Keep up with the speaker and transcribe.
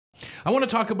I want to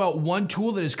talk about one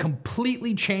tool that has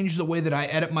completely changed the way that I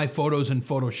edit my photos in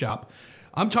Photoshop.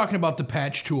 I'm talking about the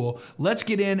patch tool. Let's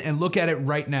get in and look at it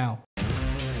right now.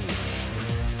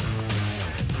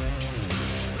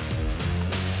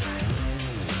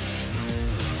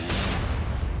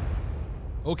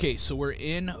 Okay, so we're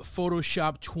in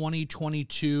Photoshop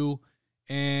 2022,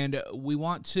 and we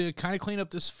want to kind of clean up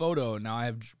this photo. Now, I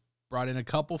have brought in a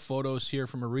couple photos here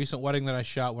from a recent wedding that I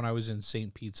shot when I was in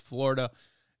St. Pete's, Florida.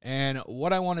 And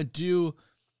what I want to do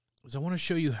is I want to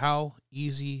show you how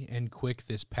easy and quick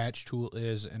this patch tool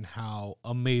is and how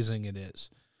amazing it is.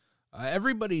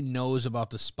 Everybody knows about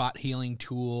the spot healing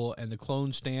tool and the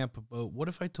clone stamp, but what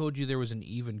if I told you there was an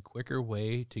even quicker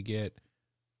way to get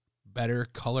better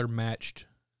color matched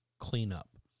cleanup?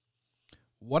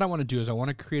 What I want to do is I want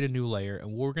to create a new layer,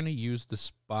 and we're going to use the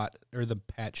spot or the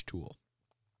patch tool.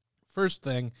 First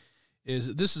thing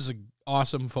is, this is an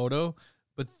awesome photo,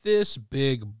 but this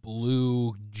big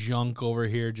blue junk over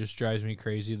here just drives me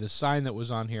crazy. The sign that was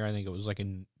on here, I think it was like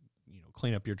an,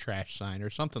 clean up your trash sign or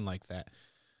something like that.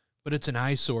 But it's an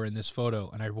eyesore in this photo,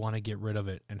 and I want to get rid of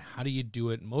it. And how do you do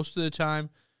it? Most of the time,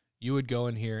 you would go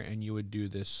in here and you would do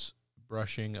this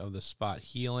brushing of the spot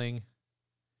healing,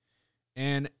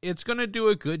 and it's going to do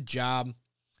a good job.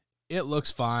 It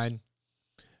looks fine,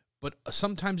 but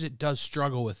sometimes it does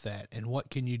struggle with that. And what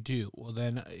can you do? Well,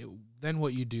 then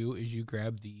what you do is you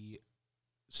grab the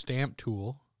stamp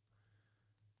tool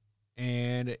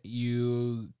and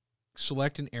you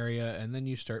select an area, and then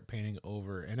you start painting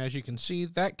over. And as you can see,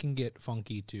 that can get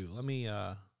funky too. Let me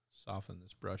soften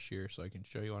this brush here so I can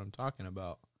show you what I'm talking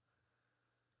about.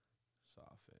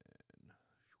 Soften.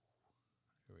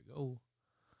 Here we go.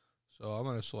 So I'm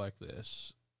going to select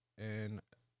this, and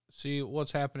see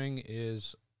what's happening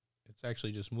is it's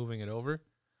actually just moving it over.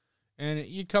 And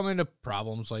you come into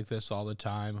problems like this all the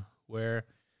time where,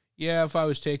 yeah, if I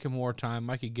was taking more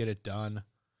time, I could get it done.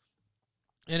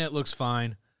 And it looks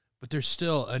fine, but there's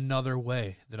still another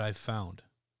way that I've found.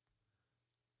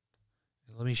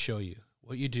 And let me show you.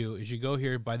 What you do is you go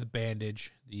here by the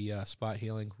bandage, the spot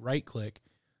healing, right click,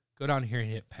 go down here and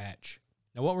hit patch.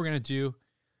 Now what we're going to do,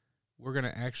 we're going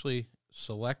to actually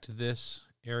select this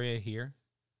area here.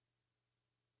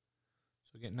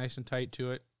 So get nice and tight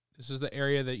to it. This is the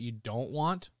area that you don't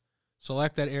want.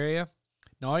 Select that area.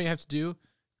 Now all you have to do,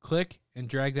 click and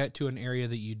drag that to an area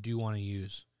that you do want to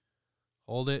use.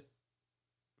 Hold it.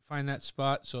 Find that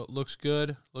spot so it looks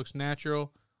good, looks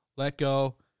natural. Let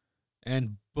go,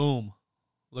 and boom.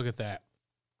 Look at that.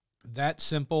 That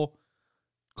simple.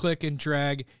 Click and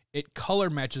drag. It color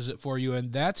matches it for you,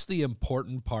 and that's the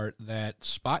important part that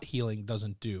spot healing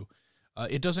doesn't do.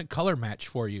 It doesn't color match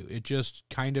for you. It just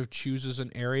kind of chooses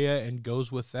an area and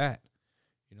goes with that.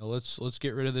 Let's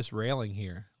get rid of this railing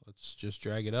here. Let's just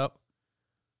drag it up.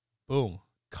 Boom.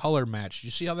 Color match.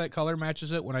 You see how that color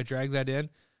matches it when I drag that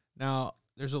in? Now,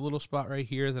 there's a little spot right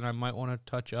here that I might want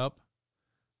to touch up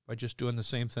by just doing the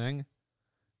same thing.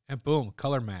 And boom,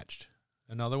 color matched.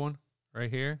 Another one right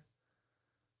here.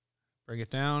 Bring it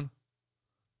down.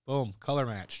 Boom, color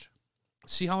matched.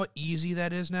 See how easy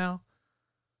that is now?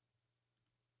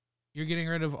 You're getting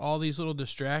rid of all these little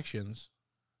distractions.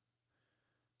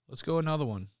 Let's go another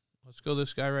one. Let's go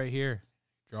this guy right here.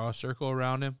 Draw a circle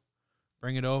around him.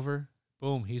 Bring it over.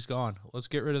 Boom, he's gone. Let's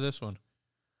get rid of this one.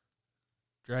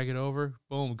 Drag it over.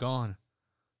 Boom, gone.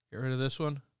 Get rid of this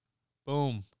one.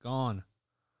 Boom, gone.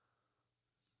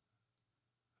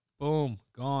 Boom,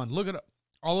 gone. Look at it.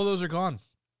 All of those are gone.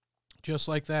 Just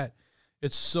like that.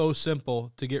 It's so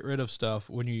simple to get rid of stuff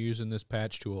when you're using this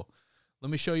patch tool.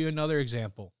 Let me show you another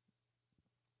example.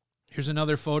 Here's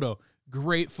another photo.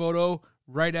 Great photo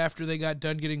right after they got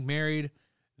done getting married.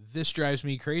 This drives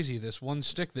me crazy. This one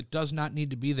stick that does not need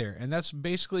to be there. And that's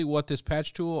basically what this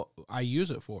patch tool, I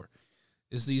use it for,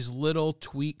 is these little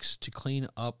tweaks to clean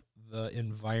up the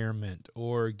environment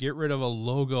or get rid of a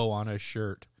logo on a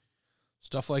shirt.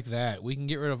 Stuff like that. We can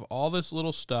get rid of all this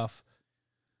little stuff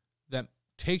that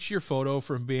takes your photo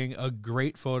from being a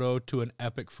great photo to an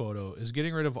epic photo, is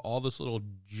getting rid of all this little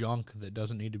junk that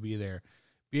doesn't need to be there.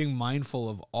 Being mindful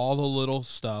of all the little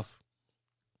stuff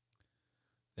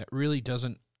that really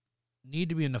doesn't need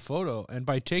to be in the photo. And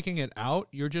by taking it out,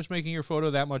 you're just making your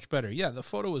photo that much better. Yeah, the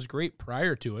photo was great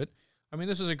prior to it. I mean,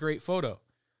 this is a great photo.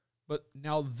 But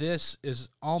now this is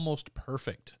almost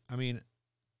perfect. I mean,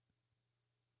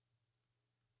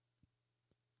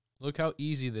 look how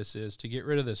easy this is to get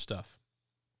rid of this stuff.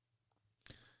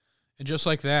 And just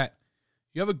like that,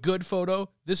 you have a good photo.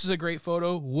 This is a great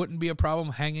photo. Wouldn't be a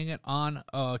problem hanging it on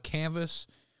a canvas.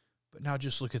 But now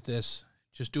just look at this.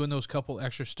 Just doing those couple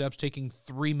extra steps, taking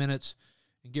 3 minutes,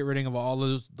 and get rid of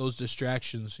all those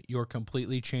distractions, you're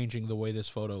completely changing the way this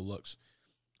photo looks.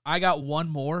 I got one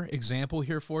more example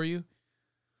here for you.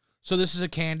 So this is a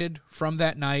candid from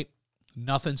that night.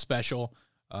 Nothing special.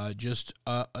 Just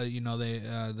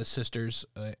the sisters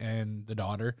and the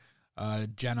daughter,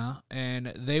 Jenna, and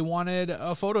they wanted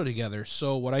a photo together.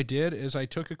 So what I did is I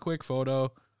took a quick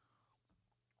photo.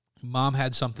 Mom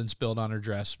had something spilled on her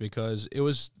dress because it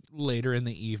was later in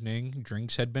the evening.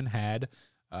 Drinks had been had,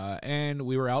 and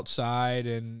we were outside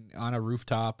and on a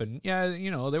rooftop, and yeah,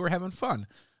 they were having fun.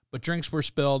 But drinks were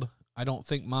spilled. I don't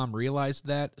think Mom realized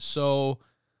that, so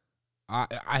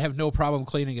I have no problem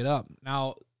cleaning it up.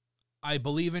 Now, I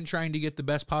believe in trying to get the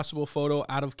best possible photo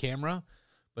out of camera,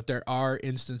 but there are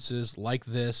instances like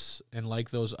this and like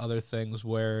those other things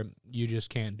where you just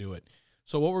can't do it.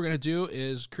 So what we're going to do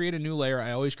is create a new layer.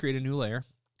 I always create a new layer,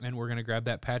 and we're going to grab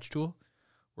that patch tool.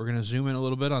 We're going to zoom in a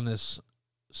little bit on this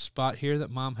spot here that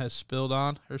Mom has spilled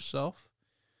on herself,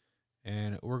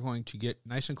 and we're going to get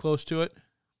nice and close to it,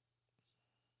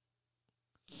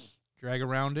 drag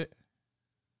around it.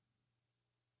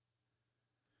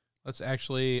 Let's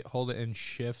actually hold it in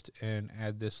shift and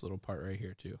add this little part right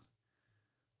here too.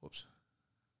 Whoops.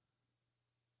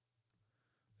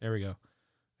 There we go.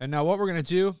 And now what we're going to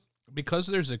do, because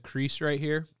there's a crease right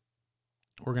here,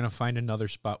 we're going to find another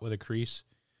spot with a crease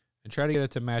and try to get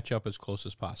it to match up as close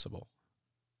as possible.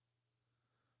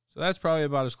 So that's probably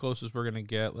about as close as we're going to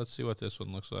get. Let's see what this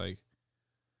one looks like.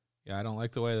 Yeah, I don't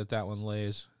like the way that one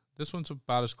lays. This one's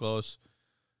about as close.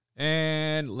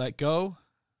 And let go.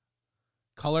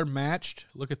 Color matched.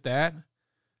 Look at that.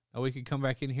 Now we can come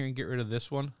back in here and get rid of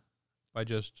this one by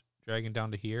just dragging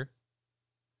down to here.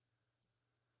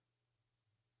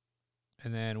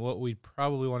 And then what we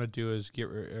probably want to do is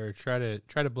try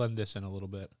to blend this in a little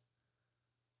bit.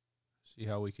 See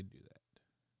how we can do that.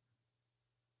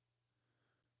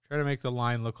 Try to make the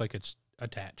line look like it's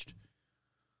attached.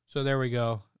 So there we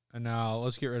go. And now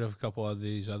let's get rid of a couple of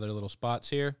these other little spots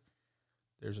here.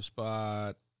 There's a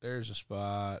spot. There's a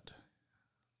spot.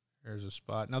 There's a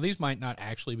spot. Now, these might not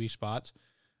actually be spots.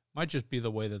 Might just be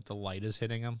the way that the light is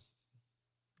hitting them.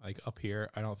 Like up here,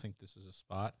 I don't think this is a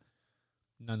spot.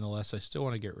 Nonetheless, I still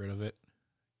want to get rid of it.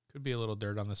 Could be a little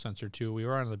dirt on the sensor, too. We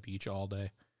were on the beach all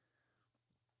day.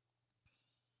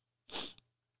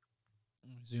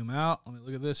 Zoom out. Let me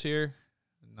look at this here.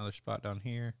 Another spot down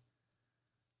here.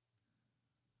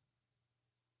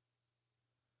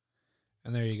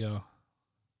 And there you go.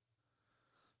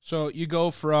 So you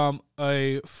go from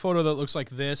a photo that looks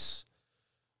like this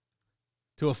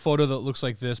to a photo that looks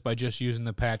like this by just using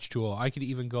the patch tool. I could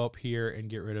even go up here and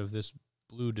get rid of this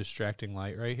blue distracting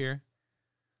light right here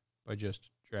by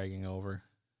just dragging over.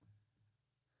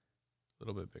 A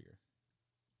little bit bigger.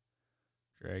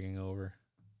 Dragging over.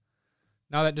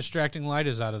 Now that distracting light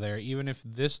is out of there. Even if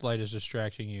this light is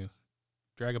distracting you,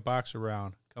 drag a box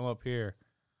around. Come up here.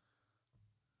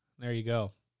 There you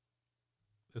go.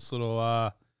 This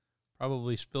little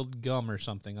probably spilled gum or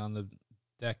something on the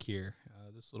deck here.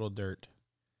 This little dirt.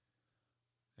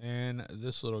 And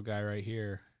this little guy right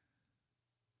here.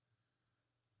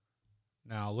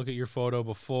 Now look at your photo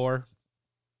before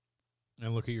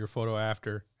and look at your photo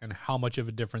after and how much of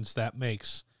a difference that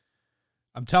makes.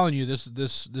 I'm telling you,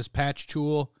 this patch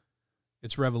tool,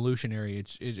 it's revolutionary.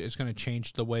 It's going to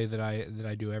change the way that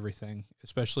I do everything,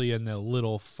 especially in the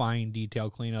little fine detail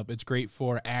cleanup. It's great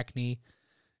for acne.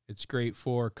 It's great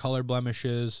for color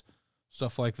blemishes,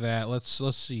 stuff like that. Let's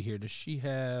see here. Does she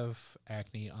have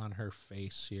acne on her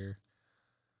face here?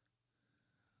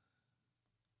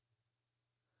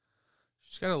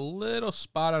 She's got a little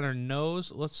spot on her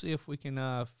nose. Let's see if we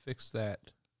can fix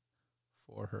that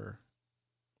for her.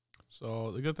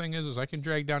 So the good thing is I can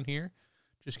drag down here,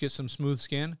 just get some smooth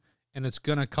skin, and it's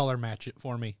going to color match it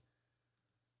for me.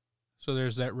 So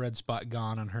there's that red spot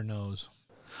gone on her nose.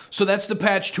 So that's the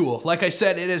patch tool. Like I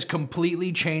said, it has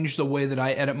completely changed the way that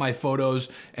I edit my photos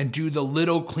and do the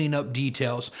little cleanup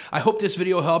details. I hope this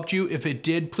video helped you. If it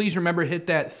did, please remember hit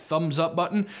that thumbs up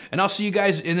button, and I'll see you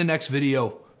guys in the next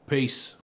video. Peace.